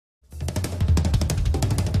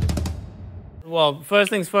well, first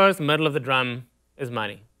things first, middle of the drum is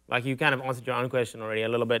money. Like you kind of answered your own question already a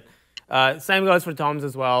little bit. Same goes for toms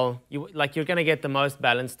as well. You're going to get the most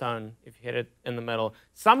balanced tone if you hit it in the middle.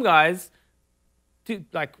 Some guys,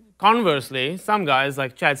 conversely, some guys,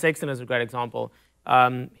 like Chad Sexton is a great example,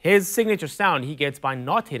 his signature sound he gets by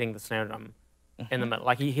not hitting the snare drum in the middle.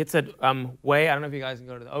 Like he hits it way, I don't know if you guys can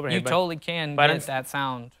go to the overhead. You totally can get that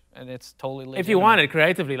sound, and it's totally legitimate. If you want it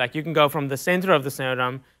creatively, like you can go from the center of the snare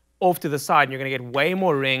drum off to the side, and you're going to get way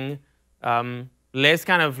more ring, less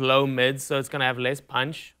kind of low mids, so it's going to have less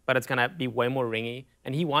punch, but it's going to be way more ringy.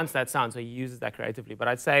 And he wants that sound, so he uses that creatively. But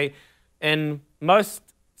I'd say in most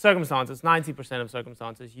circumstances, 90% of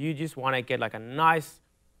circumstances, you just want to get like a nice,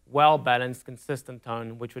 well-balanced, consistent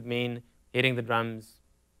tone, which would mean hitting the drums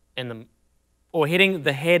or hitting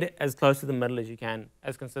the head as close to the middle as you can,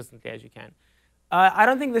 as consistently as you can. I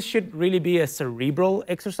don't think this should really be a cerebral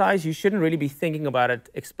exercise. You shouldn't really be thinking about it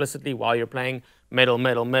explicitly while you're playing middle,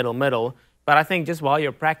 middle, middle, middle. But I think just while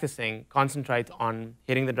you're practicing, concentrate on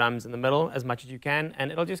hitting the drums in the middle as much as you can,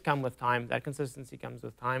 and it'll just come with time. That consistency comes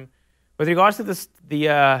with time. With regards to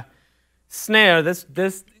the snare,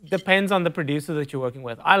 this depends on the producer that you're working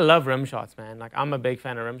with. I love rim shots, man. Like I'm a big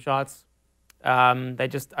fan of rim shots.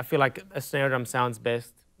 I feel like a snare drum sounds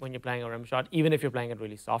best when you're playing a rim shot, even if you're playing it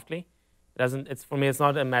really softly. For me, it's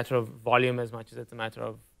not a matter of volume as much as it's a matter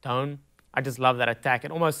of tone. I just love that attack. It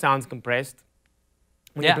almost sounds compressed.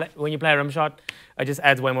 When you play a rim shot, it just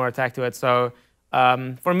adds way more attack to it. So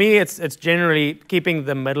for me, it's generally keeping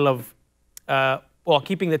the middle of,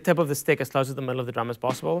 keeping the tip of the stick as close to the middle of the drum as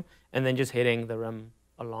possible, and then just hitting the rim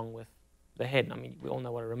along with the head. I mean, we all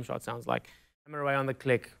know what a rim shot sounds like. Hammer away on the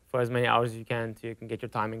click for as many hours as you can so you can get your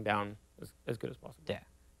timing down as good as possible.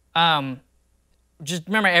 Yeah. Just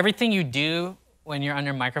remember, everything you do when you're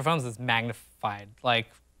under microphones is magnified.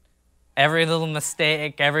 Like, every little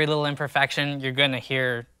mistake, every little imperfection, you're going to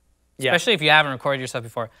hear, especially if you haven't recorded yourself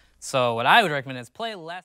before. So what I would recommend is play less.